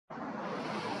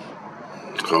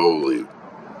Holy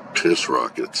piss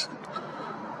rockets.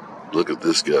 Look at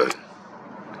this guy.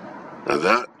 Now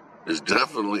that is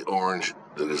definitely orange.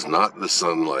 That is not the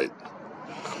sunlight.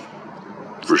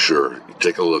 For sure.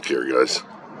 Take a look here, guys.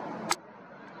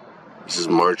 This is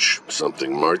March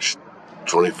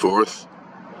 24th,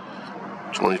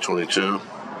 2022.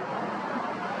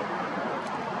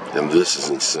 And this is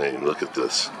insane. Look at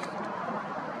this.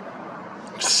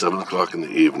 It's 7 o'clock in the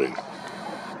evening.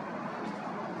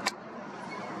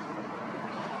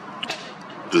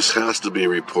 This has to be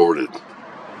reported.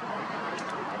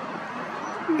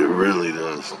 It really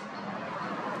does.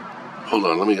 Hold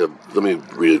on, let me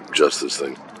readjust this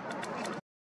thing.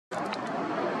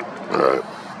 Alright.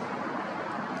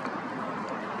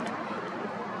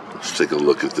 Let's take a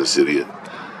look at this idiot.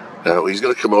 Now he's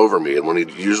gonna come over me, and when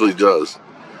he usually does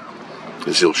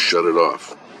is he'll shut it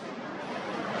off.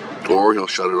 Or he'll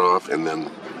shut it off and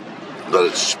then let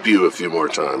it spew a few more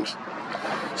times.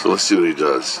 So let's see what he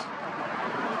does.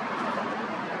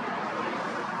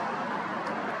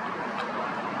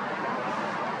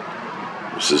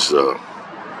 This is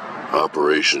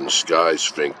Operation Sky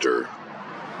Sphincter.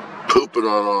 Pooping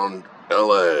on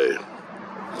LA.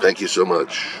 Thank you so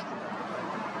much.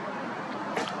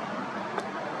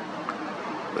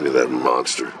 Look at that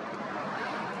monster.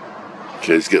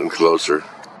 Okay, it's getting closer.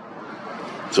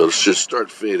 So it should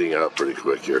start fading out pretty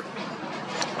quick here.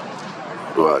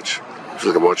 Watch. I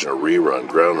feel like I'm watching a rerun,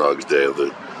 Groundhog's Day of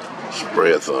the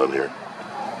Sprayathon here.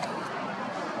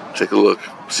 Take a look.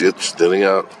 See it thinning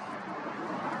out?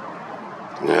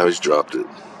 Now he's dropped it.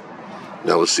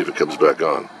 Now let's see if it comes back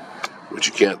on. Which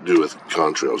you can't do with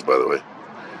CONtrails, by the way.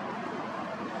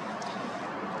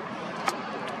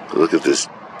 Look at this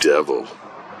devil.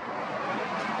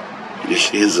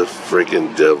 He is a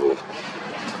freaking devil.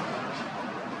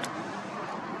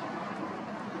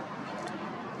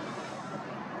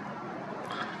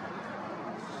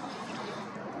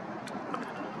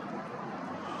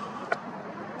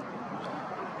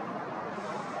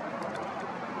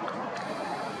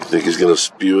 Think he's gonna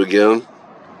spew again?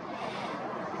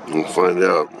 We'll find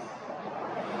out.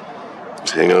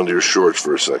 Just hang on to your shorts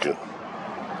for a second.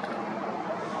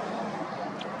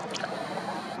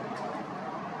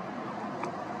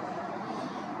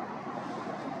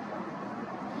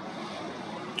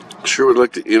 Sure would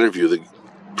like to interview the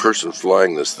person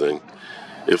flying this thing,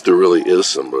 if there really is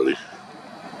somebody.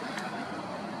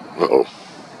 Uh-oh.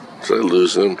 Did I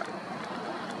lose him?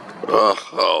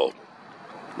 Oh,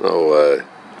 no way.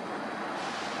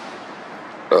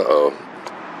 Uh-oh.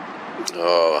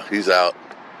 Oh, he's out.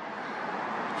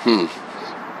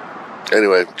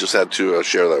 Anyway, just had to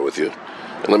share that with you.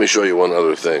 And let me show you one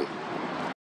other thing.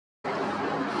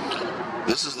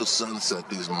 This is the sunset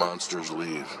these monsters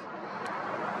leave.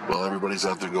 While everybody's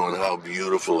out there going, how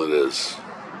beautiful it is.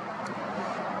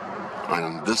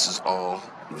 And this is all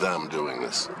them doing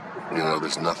this. You know,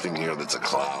 there's nothing here that's a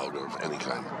cloud of any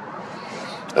kind.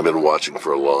 I've been watching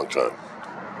for a long time.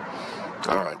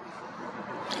 All right.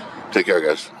 Take care,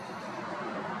 guys.